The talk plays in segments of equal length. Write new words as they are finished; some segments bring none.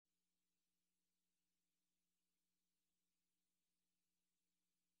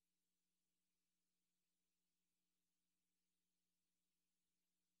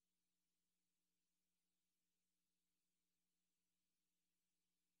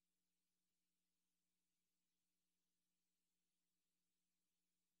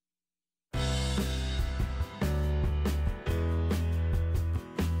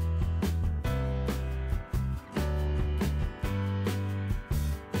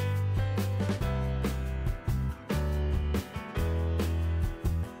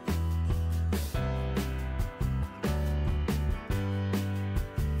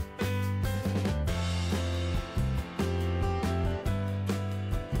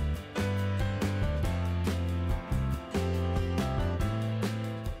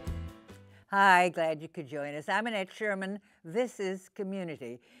Hi, glad you could join us. I'm Annette Sherman. This is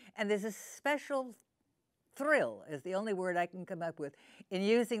Community. And there's a special thrill, is the only word I can come up with, in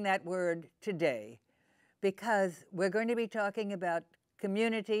using that word today, because we're going to be talking about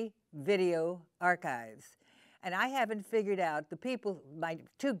community video archives. And I haven't figured out, the people, my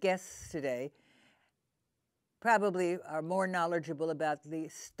two guests today, probably are more knowledgeable about the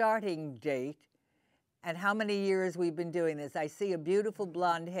starting date and how many years we've been doing this. I see a beautiful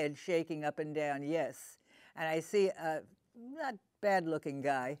blonde head shaking up and down, yes. And I see a not bad-looking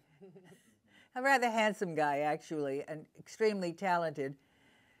guy, a rather handsome guy, actually, and extremely talented,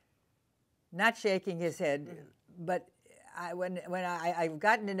 not shaking his head, but I've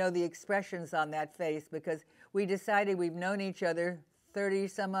gotten to know the expressions on that face because we decided we've known each other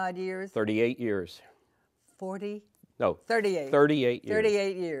 30-some-odd years. 38 years. 40? No. 38. 38 years.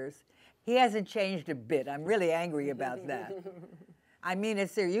 38 years. He hasn't changed a bit. I'm really angry about that. I mean it,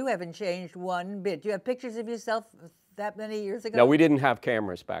 sir. You haven't changed one bit. Do you have pictures of yourself that many years ago? No, we didn't have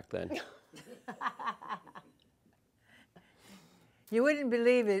cameras back then. You wouldn't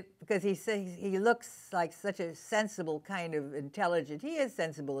believe it because he looks like such a sensible kind of intelligent. He is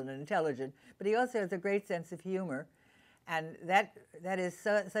sensible and intelligent, but he also has a great sense of humor, and that is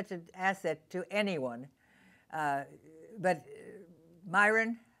such an asset to anyone. But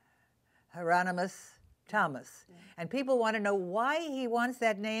Myron Hieronymus Thomas. And people want to know why he wants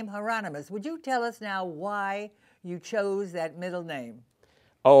that name Hieronymus. Would you tell us now why you chose that middle name?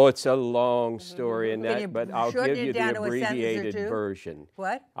 Oh, it's a long story, Annette, but I'll give you the abbreviated version.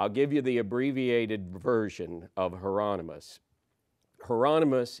 What? I'll give you the abbreviated version of Hieronymus.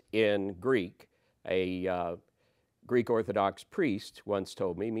 Hieronymus in Greek, a Greek Orthodox priest once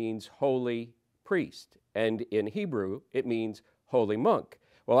told me, means holy priest. And in Hebrew, it means holy monk.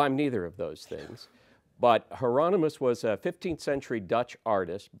 Well, I'm neither of those things. But Hieronymus was a 15th century Dutch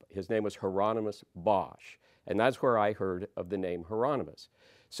artist. His name was Hieronymus Bosch. And that's where I heard of the name Hieronymus.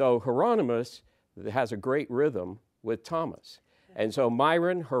 So Hieronymus has a great rhythm with Thomas. And so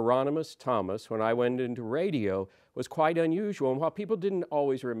Myron Hieronymus Thomas, when I went into radio, was quite unusual. And while people didn't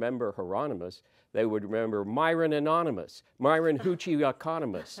always remember Hieronymus, they would remember Myron Anonymous, Myron Hoochie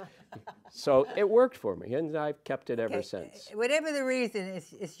Economist. So it worked for me, and I've kept it ever since. Whatever the reason,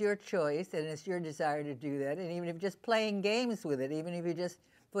 it's your choice, and it's your desire to do that, and even if just playing games with it, even if you just,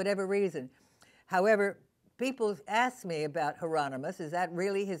 for whatever reason. However, people ask me about Hieronymus. Is that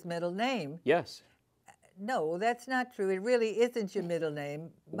really his middle name? Yes. No, that's not true. It really isn't your middle name.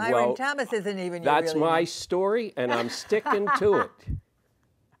 Myron Thomas isn't even your real name. That's my story, and I'm sticking to it.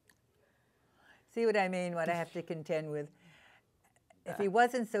 See what I mean, what I have to contend with? If he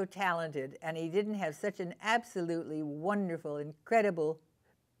wasn't so talented and he didn't have such an absolutely wonderful,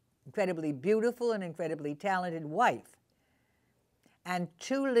 incredibly beautiful and incredibly talented wife and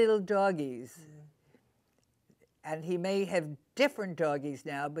two little doggies, and he may have different doggies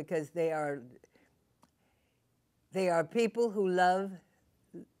now because they are people who love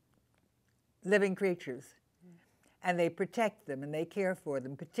living creatures, and they protect them and they care for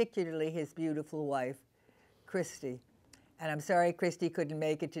them, particularly his beautiful wife, Christy. And I'm sorry Christy couldn't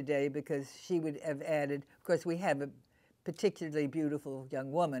make it today because she would have added, of course we have a particularly beautiful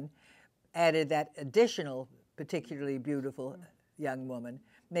young woman, added that additional particularly beautiful young woman.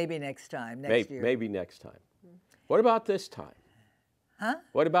 Maybe next time, next year. Maybe next time. What about this time? Huh?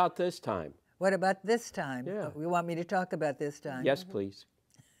 What about this time? What about this time? Yeah. You want me to talk about this time? Yes, please.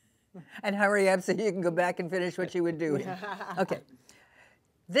 And hurry up so you can go back and finish what you were doing. Okay.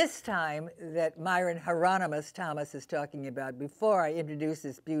 This time that Myron Hieronymus Thomas is talking about, before I introduce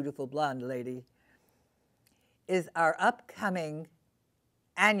this beautiful blonde lady, is our upcoming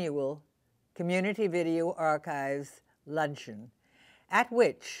annual Community Video Archives luncheon, at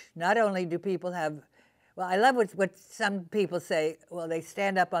which not only do people have, well, I love what some people say. Well, they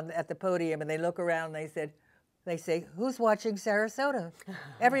stand up at the podium and they look around and they say, who's watching Sarasota?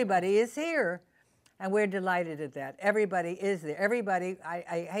 Everybody is here. And we're delighted at that. Everybody is there. Everybody,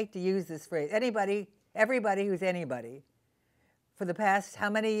 I hate to use this phrase, everybody who's anybody. For the past, how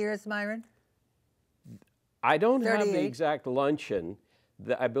many years, Myron? I don't 38? have the exact luncheon.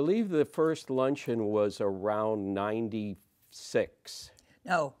 I believe the first luncheon was around 96.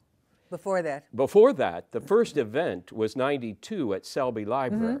 No, before that. Before that, the first event was 92 at Selby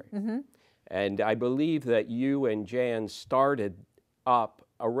Library. And I believe that you and Jan started up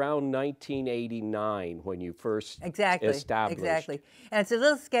around 1989 when you first established. Exactly. And it's a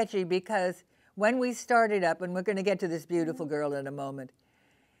little sketchy because when we started up, and we're going to get to this beautiful girl in a moment,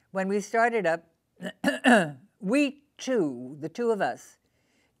 when we started up, we two, the two of us,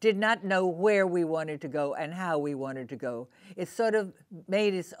 did not know where we wanted to go and how we wanted to go. It sort of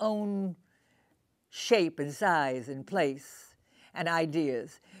made its own shape and size and place and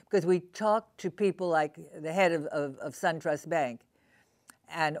ideas. Because we talked to people like the head of SunTrust Bank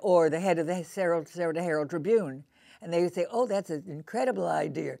or the head of the Sarasota Herald Tribune, and they would say, oh, that's an incredible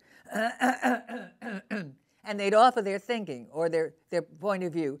idea. And they'd offer their thinking or their point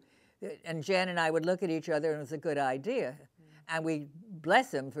of view. And Jen and I would look at each other, and it was a good idea. And we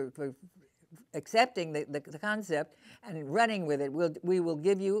bless them for accepting the concept and running with it. We will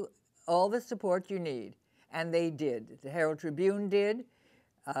give you all the support you need. And they did. The Herald Tribune did.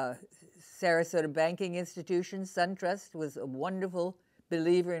 Sarasota Banking Institution, SunTrust, was a wonderful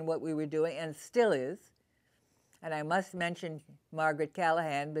believer in what we were doing, and still is. And I must mention Margaret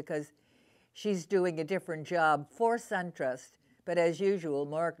Callahan, because she's doing a different job for SunTrust. But as usual,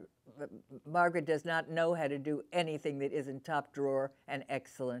 Margaret does not know how to do anything that isn't top drawer and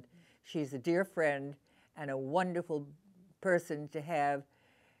excellent. She's a dear friend and a wonderful person to have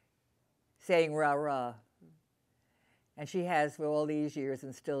saying rah-rah. And she has for all these years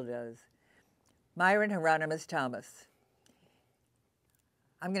and still does. Myron Hieronymus Thomas.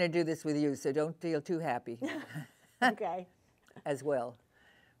 I'm going to do this with you, so don't feel too happy. Okay. As well.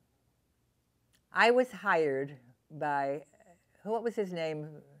 I was hired by, what was his name?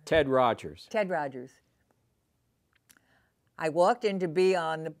 Ted Rogers. Ted Rogers. I walked in to be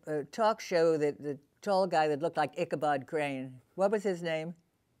on a talk show that the tall guy that looked like Ichabod Crane. What was his name?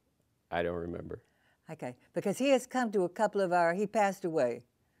 I don't remember. Okay, because he has come to a couple of he passed away.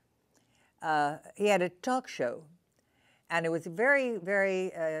 He had a talk show, and it was a very,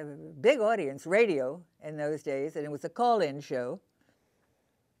 very big audience, radio in those days, and it was a call-in show.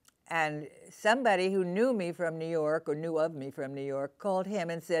 And somebody who knew me from New York, or knew of me from New York, called him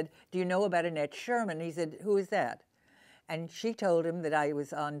and said, do you know about Annette Sherman? He said, who is that? And she told him that I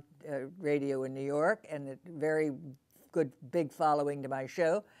was on radio in New York, and a very good, big following to my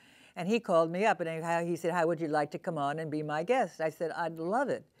show. And he called me up, and he said, how would you like to come on and be my guest? I said, I'd love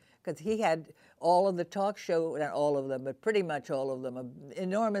it, because he had all of the talk show, not all of them, but pretty much all of them, an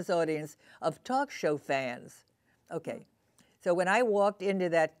enormous audience of talk show fans. Okay, so when I walked into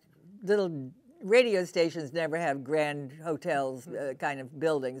that little, radio stations never have grand hotels kind of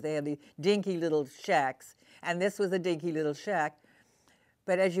buildings. They have these dinky little shacks, and this was a dinky little shack.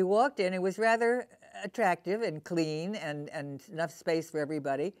 But as you walked in, it was rather attractive and clean and enough space for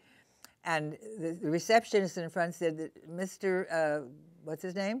everybody. And the receptionist in front said that Mr., what's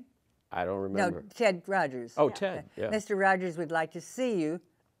his name? I don't remember. No, Ted Rogers. Oh, Ted, yeah. Mr. Rogers would like to see you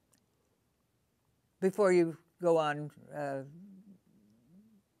before you go on the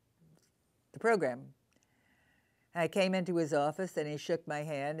program. And I came into his office, and he shook my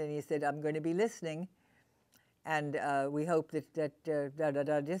hand, and he said, I'm going to be listening, and we hope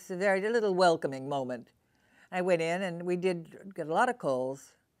that just a very little welcoming moment. I went in, and we did get a lot of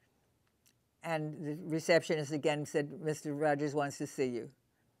calls. And the receptionist again said, Mr. Rogers wants to see you.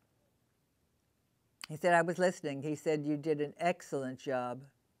 He said, I was listening. He said, you did an excellent job.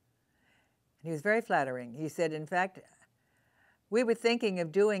 And he was very flattering. He said, in fact, we were thinking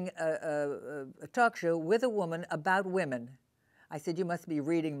of doing a talk show with a woman about women. I said, you must be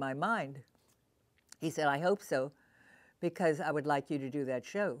reading my mind. He said, I hope so, because I would like you to do that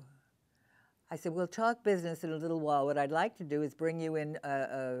show. I said, we'll talk business in a little while. What I'd like to do is bring you in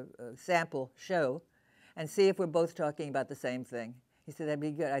a sample show and see if we're both talking about the same thing. He said, that'd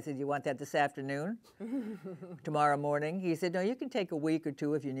be good. I said, you want that this afternoon? Tomorrow morning? He said, no, you can take a week or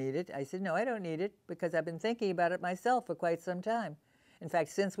two if you need it. I said, no, I don't need it, because I've been thinking about it myself for quite some time. In fact,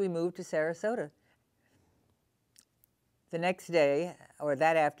 since we moved to Sarasota. The next day, or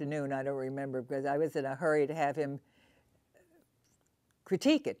that afternoon, I don't remember, because I was in a hurry to have him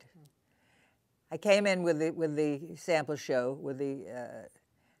critique it. I came in with the sample show,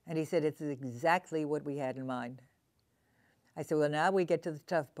 and he said, it's exactly what we had in mind. I said, well, now we get to the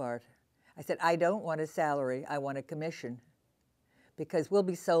tough part. I said, I don't want a salary, I want a commission, because we'll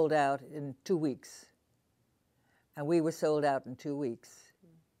be sold out in 2 weeks. And we were sold out in 2 weeks.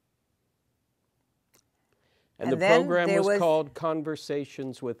 And the program was called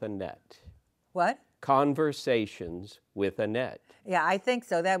Conversations with Annette. What? Conversations with Annette. Yeah, I think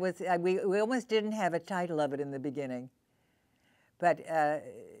so. That was we almost didn't have a title of it in the beginning, but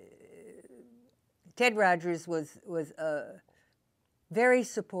Ted Rogers was very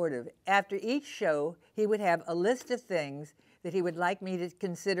supportive. After each show, he would have a list of things that he would like me to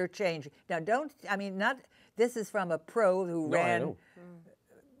consider changing. Now, this is from a pro who ran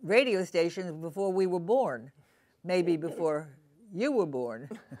radio stations before we were born, maybe before you were born.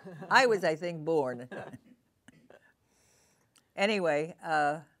 I was, I think, born. Anyway,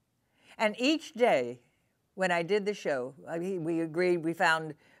 and each day when I did the show, we agreed, we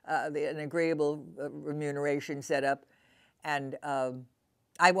found an agreeable remuneration set up, and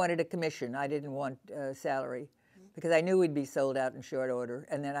I wanted a commission. I didn't want salary because I knew we'd be sold out in short order.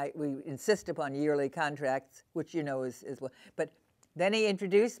 And then we insist upon yearly contracts, which you know is well. But then he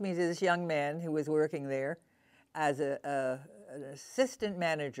introduced me to this young man who was working there as an assistant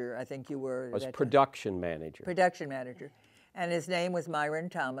manager, I think you were. I was production manager. Production manager. And his name was Myron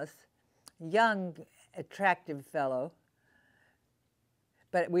Thomas, young, attractive fellow.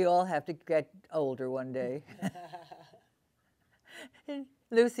 But we all have to get older one day.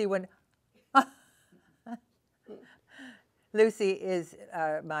 Lucy went, Lucy is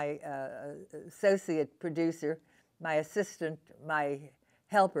my associate producer, my assistant, my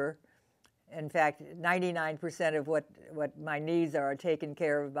helper. In fact, 99% of what my needs are taken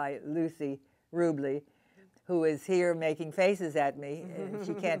care of by Lucy Rubley, who is here making faces at me.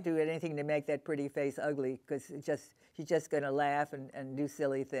 She can't do anything to make that pretty face ugly because she's just going to laugh and do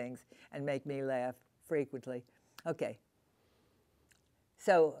silly things and make me laugh frequently. Okay.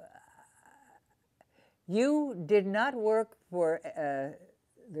 So you did not work for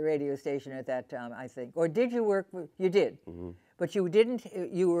the radio station at that time, I think. Or did you work for, you did. But you didn't,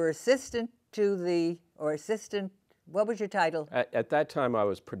 you were assistant to the, or assistant, what was your title? At that time, I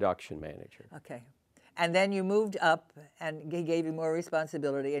was production manager. Okay. And then you moved up, and he gave you more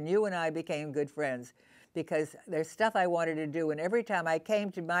responsibility, and you and I became good friends because there's stuff I wanted to do, and every time I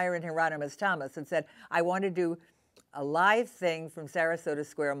came to Myron Hieronymus Thomas and said, I want to do a live thing from Sarasota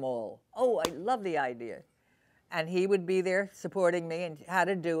Square Mall. Oh, I love the idea. And he would be there supporting me and how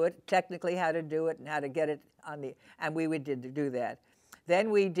to do it, technically how to do it, and how to get it on the, and we would do that.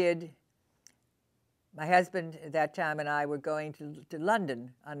 Then we did, my husband at that time and I were going to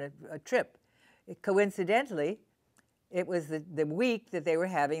London on a trip. Coincidentally, it was the week that they were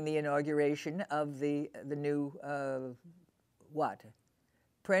having the inauguration of the new, what?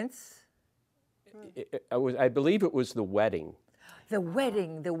 Prince? I believe it was the wedding. The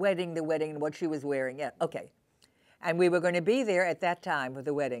wedding, what she was wearing. Yeah, okay. And we were going to be there at that time for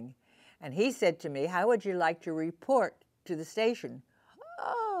the wedding. And he said to me, how would you like to report to the station?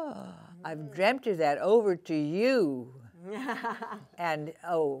 Oh, I've dreamt of that. Over to you. And,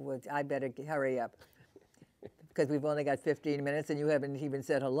 oh, I better hurry up because we've only got 15 minutes and you haven't even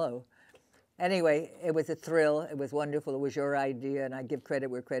said hello. Anyway, it was a thrill. It was wonderful. It was your idea, and I give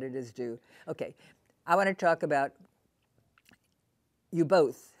credit where credit is due. Okay, I want to talk about you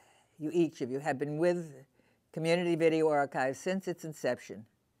both. You each of you have been with Community Video Archive since its inception.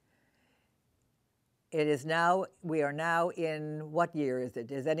 It is now, we are now in, what year is it?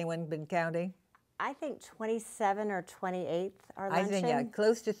 Has anyone been counting? I think 27 or 28th, our luncheon. I think, yeah,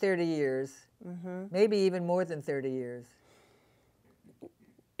 close to 30 years. Maybe even more than 30 years.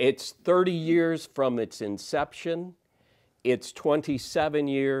 It's 30 years from its inception. It's 27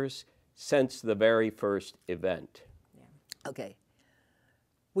 years since the very first event. Yeah. Okay.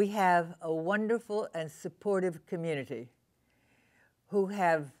 We have a wonderful and supportive community who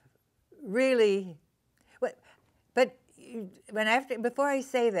have really, but before I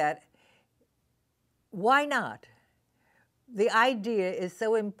say that, why not? The idea is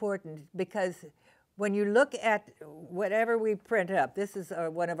so important because when you look at whatever we print up, this is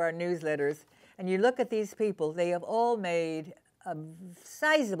one of our newsletters, and you look at these people, they have all made a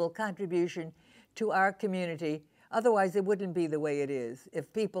sizable contribution to our community. Otherwise, it wouldn't be the way it is.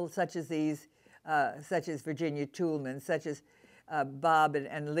 If people such as these, such as Virginia Toolman, such as Bob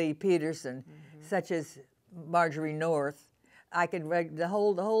and Lee Peterson, such as Marjorie North, I could write the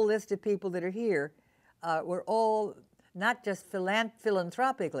whole list of people that are here were all not just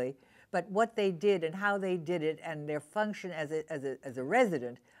philanthropically, but what they did and how they did it and their function as a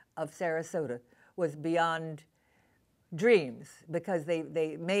resident of Sarasota was beyond dreams because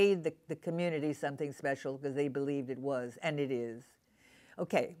they made the community something special because they believed it was, and it is.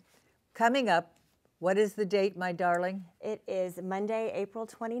 Okay, coming up, what is the date, my darling? It is Monday, April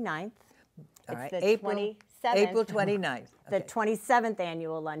 29th. All right, the April 27th. April 29th. The Okay. 27th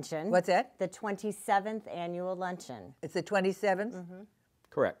annual luncheon. What's that? The 27th annual luncheon. It's the 27th?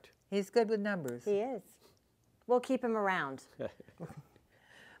 Correct. He's good with numbers. He is. We'll keep him around.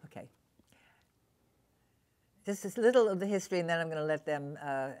 Okay. Just a little of the history, and then I'm going to let them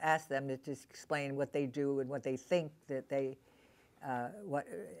ask them to just explain what they do and what they think that they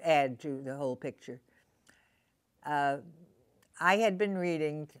add to the whole picture. I had been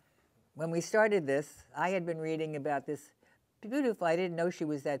reading, when we started this, I had been reading about this beautiful, I didn't know she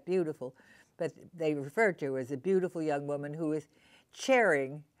was that beautiful, but they referred to her as a beautiful young woman who was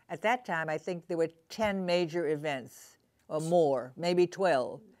chairing, at that time I think there were 10 major events or more, maybe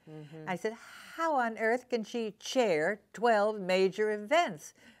 12. I said, how on earth can she chair 12 major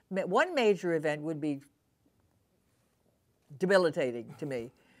events? One major event would be debilitating to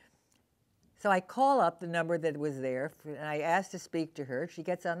me. So I call up the number that was there, and I asked to speak to her. She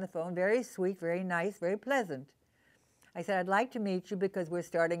gets on the phone, very sweet, very nice, very pleasant. I said, I'd like to meet you because we're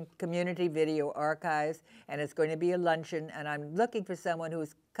starting community video archives, and it's going to be a luncheon, and I'm looking for someone who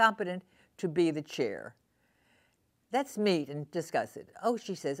is competent to be the chair. Let's meet and discuss it. Oh,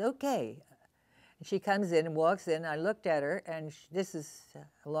 she says, okay. And she comes in and walks in. I looked at her, and this is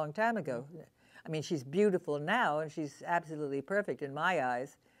a long time ago. I mean, she's beautiful now, and she's absolutely perfect in my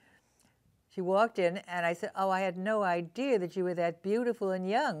eyes. She walked in, and I said, oh, I had no idea that you were that beautiful and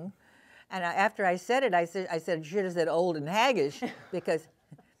young. And after I said it, I said, you should have said old and haggish, because,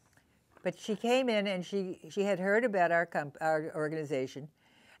 but she came in, and she had heard about our organization,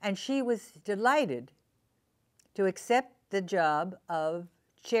 and she was delighted to accept the job of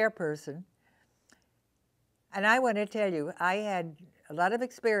chairperson. And I want to tell you, I had a lot of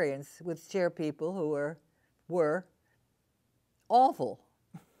experience with chair people who were awful.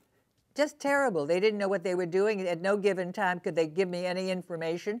 Just terrible. They didn't know what they were doing. At no given time could they give me any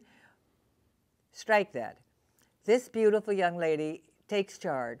information. Strike that. This beautiful young lady takes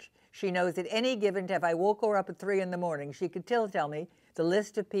charge. She knows at any given time, if I woke her up at 3 in the morning, she could tell me the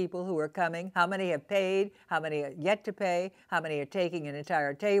list of people who are coming, how many have paid, how many are yet to pay, how many are taking an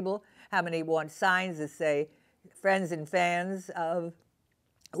entire table, how many want signs that say friends and fans of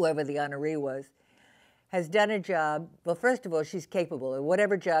whoever the honoree was. Has done a job. Well, first of all, she's capable of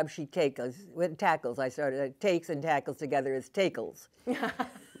whatever job she tackles. I started takes and tackles together as tackles.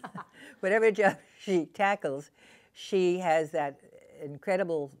 Whatever job she tackles, she has that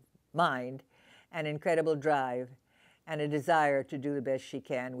incredible mind and incredible drive and a desire to do the best she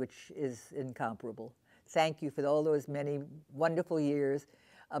can, which is incomparable. Thank you for all those many wonderful years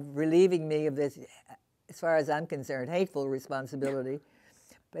of relieving me of this, as far as I'm concerned, hateful responsibility.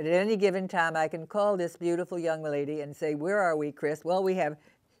 But at any given time, I can call this beautiful young lady and say, where are we, Chris? Well, we have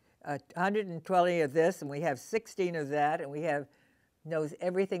 120 of this, and we have 16 of that, and we have, knows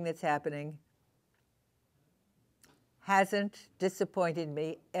everything that's happening. Hasn't disappointed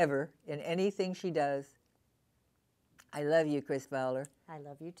me ever in anything she does. I love you, Chris Fowler. I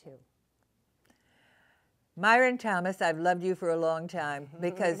love you too. Myron Thomas, I've loved you for a long time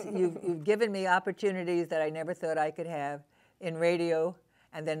because you've given me opportunities that I never thought I could have in radio,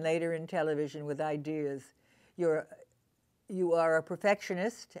 and then later in television with ideas. You are a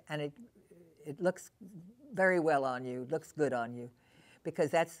perfectionist, and it looks very well on you, looks good on you,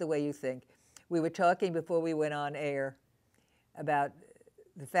 because that's the way you think. We were talking before we went on air about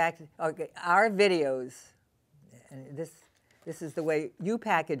the fact, okay, our videos, and this is the way you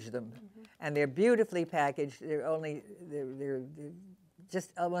package them, and they're beautifully packaged. They're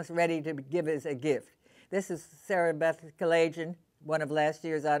just almost ready to give as a gift. This is Sarah Beth Kalajian, one of last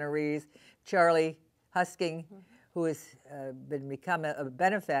year's honorees, Charlie Husking, who has become a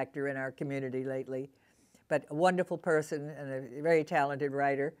benefactor in our community lately, but a wonderful person and a very talented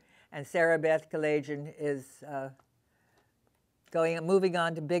writer. And Sarah Beth Kalajian is moving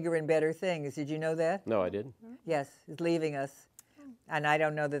on to bigger and better things. Did you know that? No, I didn't. Yes, is leaving us. And I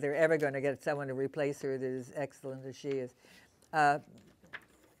don't know that they're ever going to get someone to replace her that is excellent as she is. 4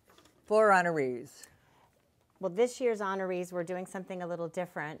 honorees. Well, this year's honorees, we're doing something a little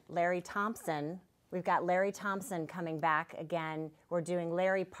different. Larry Thompson, we've got Larry Thompson coming back again. We're doing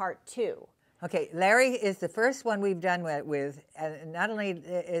Larry Part 2. Okay, Larry is the first one we've done that with, and not only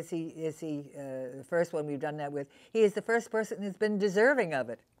is he the first one we've done that with, he is the first person who's been deserving of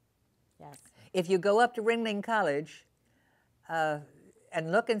it. Yes. If you go up to Ringling College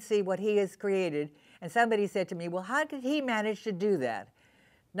and look and see what he has created, and somebody said to me, well, how did he manage to do that?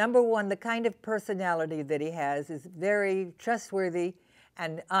 Number one, the kind of personality that he has is very trustworthy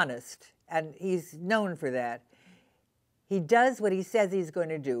and honest, and he's known for that. He does what he says he's going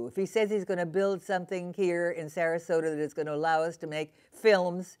to do. If he says he's going to build something here in Sarasota that is going to allow us to make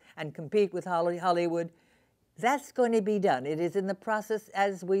films and compete with Hollywood, that's going to be done. It is in the process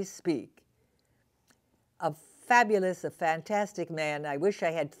as we speak. A fantastic man. I wish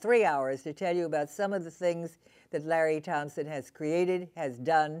I had 3 hours to tell you about some of the things that Larry Thompson has created, has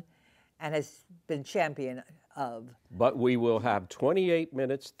done, and has been champion of. But we will have 28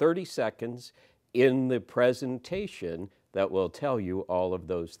 minutes, 30 seconds in the presentation that will tell you all of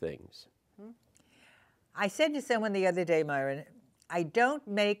those things. I said to someone the other day, Myron, I don't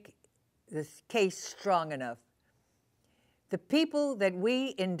make this case strong enough. The people that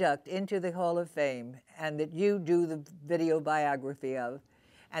we induct into the Hall of Fame and that you do the video biography of,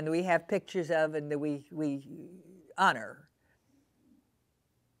 and we have pictures of and that we honor,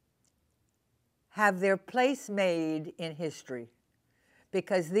 have their place made in history,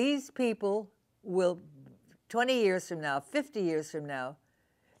 because these people will, 20 years from now, 50 years from now,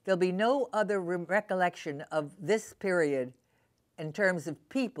 there'll be no other recollection of this period in terms of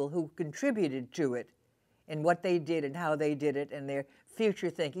people who contributed to it and what they did and how they did it and their future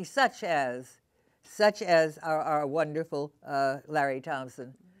thinking, such as our wonderful Larry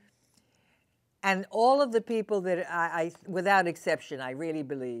Thompson. And all of the people that I, without exception, I really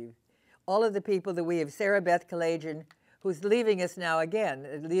believe, all of the people that we have, Sarah Beth Kalajian, who's leaving us now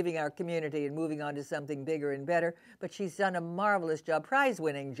again, leaving our community and moving on to something bigger and better, but she's done a marvelous job,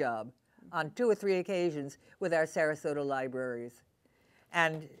 prize-winning job, on 2 or 3 occasions with our Sarasota libraries.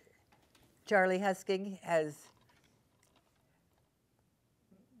 And Charlie Husking has,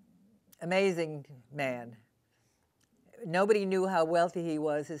 amazing man. Nobody knew how wealthy he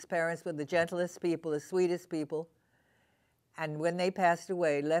was. His parents were the gentlest people, the sweetest people. And when they passed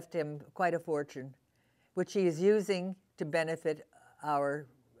away, left him quite a fortune, which he is using to benefit our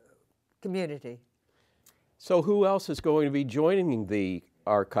community. So who else is going to be joining the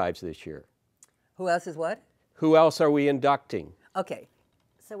archives this year? Who else is what? Who else are we inducting? Okay.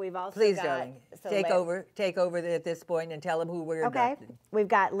 So we've also Please, got, darling, so take over at this point and tell them who we're okay. inducting. We've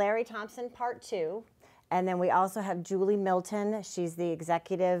got Larry Thompson Part 2, and then we also have Julie Milton. She's the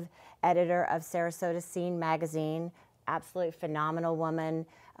executive editor of Sarasota Scene magazine. Absolutely phenomenal woman,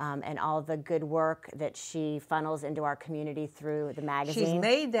 and all the good work that she funnels into our community through the magazine. She's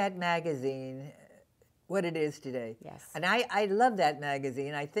made that magazine what it is today. Yes. And I love that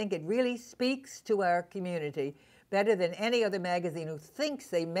magazine. I think it really speaks to our community better than any other magazine who thinks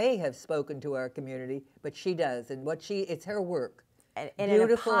they may have spoken to our community, but she does. And it's her work. And in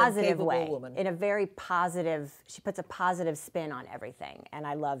a positive way, woman. in a very positive, she puts a positive spin on everything, and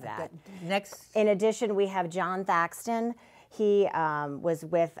I love that. Next. In addition, we have John Thaxton. He was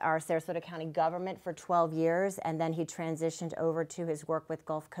with our Sarasota County government for 12 years, and then he transitioned over to his work with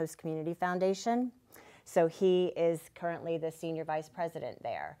Gulf Coast Community Foundation. So he is currently the senior vice president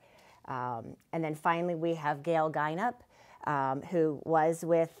there. And then finally, we have Gayle Guynup, who was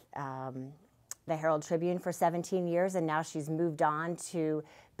with the Herald Tribune for 17 years, and now she's moved on to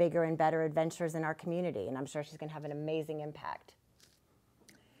bigger and better adventures in our community, and I'm sure she's going to have an amazing impact.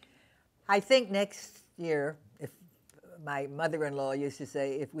 I think next year, if my mother-in-law used to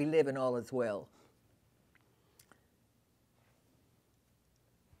say, if we live and all is well,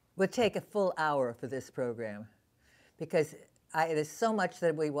 we'll take a full hour for this program, because there's so much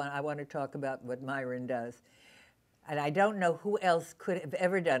that I want to talk about what Myron does. And I don't know who else could have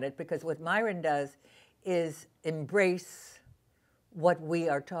ever done it, because what Myron does is embrace what we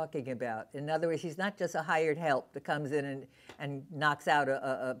are talking about. In other words, he's not just a hired help that comes in and knocks out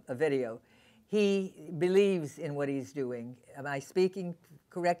a video. He believes in what he's doing. Am I speaking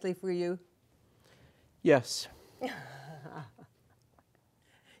correctly for you? Yes. You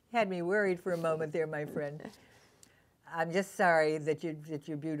had me worried for a moment there, my friend. I'm just sorry that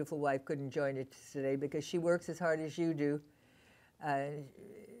your beautiful wife couldn't join us today, because she works as hard as you do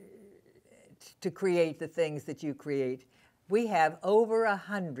to create the things that you create. We have over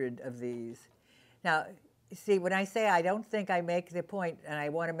 100 of these. Now, see, when I say I don't think I make the point, and I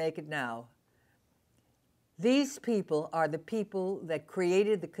want to make it now, these people are the people that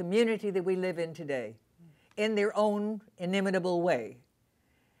created the community that we live in today in their own inimitable way.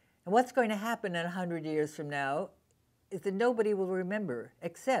 And what's going to happen in 100 years from now is that nobody will remember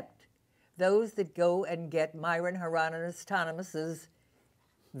except those that go and get Myron Hieronymus Thomas's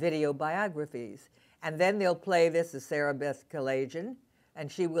video biographies. And then they'll play this as Sarah Beth Kalajian,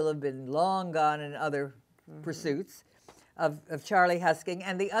 and she will have been long gone in other pursuits of Charlie Husking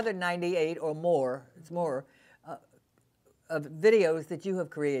and the other 98 or more, of videos that you have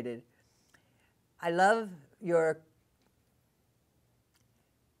created. I love your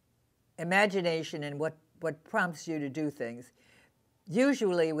imagination and what prompts you to do things.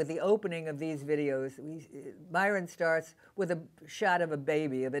 Usually with the opening of these videos, Myron starts with a shot of a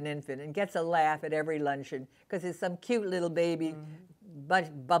baby, of an infant, and gets a laugh at every luncheon because there's some cute little baby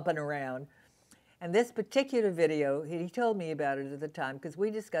bumping around. And this particular video, he told me about it at the time because we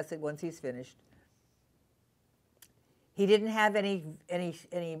discussed it once he's finished. He didn't have any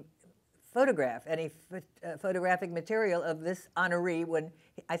photographic material of this honoree when,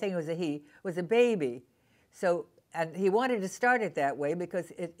 I think it was was a baby. So, and he wanted to start it that way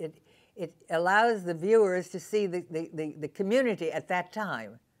because it allows the viewers to see the community at that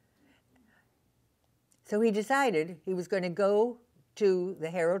time. So he decided he was going to go to the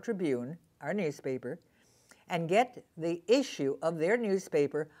Herald Tribune, our newspaper, and get the issue of their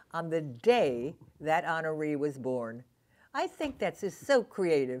newspaper on the day that honoree was born, I think that's just so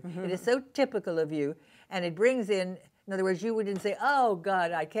creative. It is so typical of you, and it brings in other words, you wouldn't say, oh,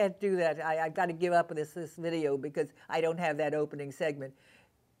 God, I can't do that. I've got to give up this video because I don't have that opening segment.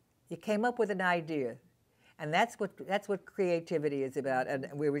 You came up with an idea, and that's what creativity is about. And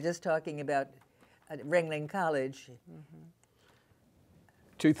we were just talking about Ringling College.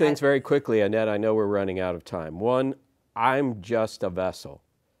 Two things very quickly, Annette. I know we're running out of time. One, I'm just a vessel.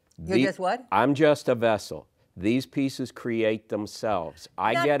 You're just what? I'm just a vessel. These pieces create themselves.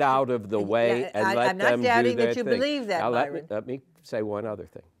 I get out of the way and let them do their thing. I'm not doubting that you believe that, Byron. Let me say one other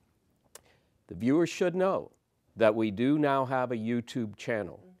thing. The viewers should know that we do now have a YouTube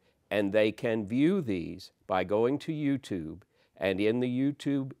channel, and they can view these by going to YouTube, and in the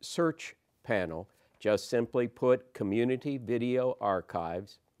YouTube search panel, just simply put Community Video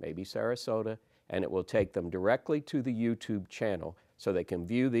Archives, maybe Sarasota, and it will take them directly to the YouTube channel so they can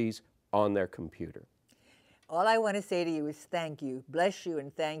view these on their computer. All I want to say to you is thank you, bless you,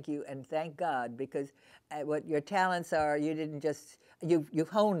 and thank God, because what your talents are, you didn't just, you've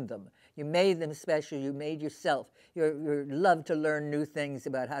honed them. You made them special. You made yourself. You love to learn new things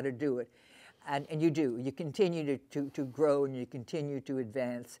about how to do it. And you do. You continue to grow, and you continue to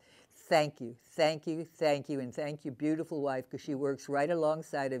advance. Thank you, thank you, thank you, and thank you, beautiful wife, because she works right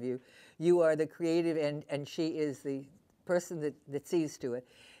alongside of you. You are the creative, and she is the person that sees to it.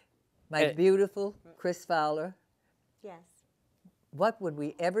 My beautiful Chris Fowler. Yes. What would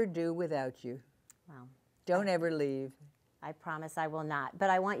we ever do without you? Well, don't ever leave. I promise I will not. But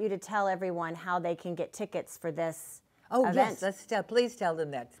I want you to tell everyone how they can get tickets for this event. Yes, please tell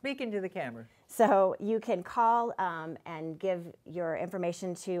them that. Speak into the camera. So you can call and give your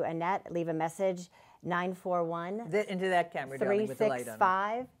information to Annette, leave a message, 941 into that camera, darling, with the light on.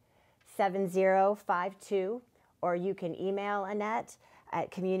 365-7052, or you can email Annette at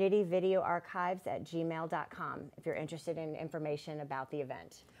communityvideoarchives@gmail.com if you're interested in information about the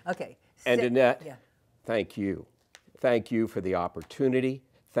event. Okay. And Annette, thank you. Thank you for the opportunity.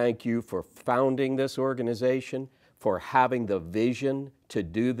 Thank you for founding this organization, for having the vision to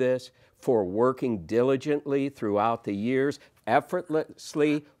do this, for working diligently throughout the years,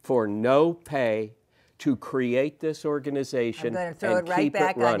 effortlessly, for no pay, to create this organization. I'm going to throw it right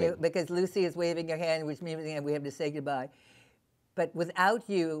back on you because Lucy is waving her hand, which means we have to say goodbye. But without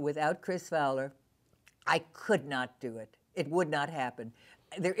you, without Chris Fowler, I could not do it. It would not happen.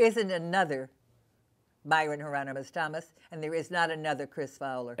 There isn't another Byron Hieronymus Thomas, and there is not another Chris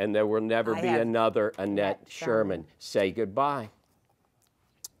Fowler. And there will never be another Annette Sherman. Say goodbye.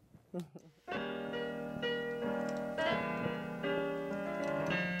 The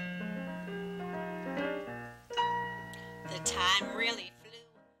time really